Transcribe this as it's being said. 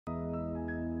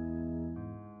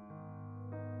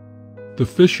The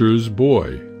Fisher's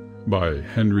Boy by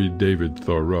Henry David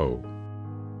Thoreau.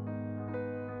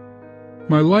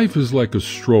 My life is like a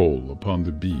stroll upon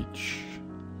the beach,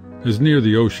 as near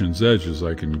the ocean's edge as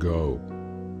I can go.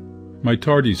 My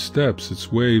tardy steps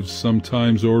its waves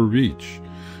sometimes o'erreach,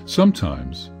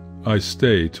 sometimes I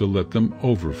stay to let them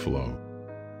overflow.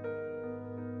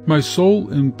 My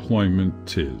sole employment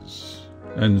 'tis,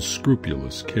 and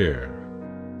scrupulous care,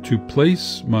 to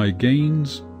place my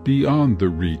gains beyond the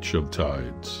reach of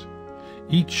tides,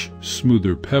 each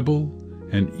smoother pebble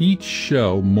and each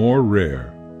shell more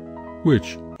rare,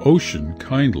 which ocean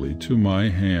kindly to my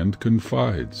hand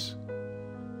confides.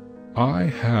 I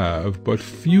have but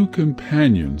few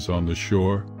companions on the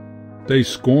shore, they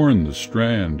scorn the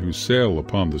strand who sail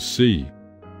upon the sea,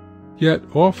 yet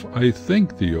oft I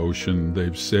think the ocean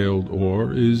they've sailed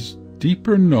o'er is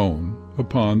deeper known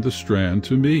upon the strand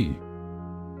to me.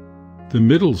 The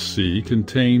middle sea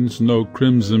contains no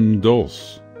crimson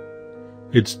dulce,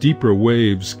 its deeper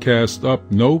waves cast up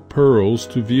no pearls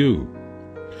to view.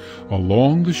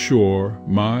 Along the shore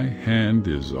my hand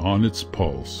is on its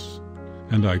pulse,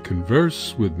 and I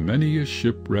converse with many a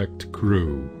shipwrecked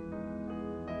crew.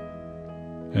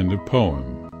 End of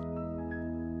poem.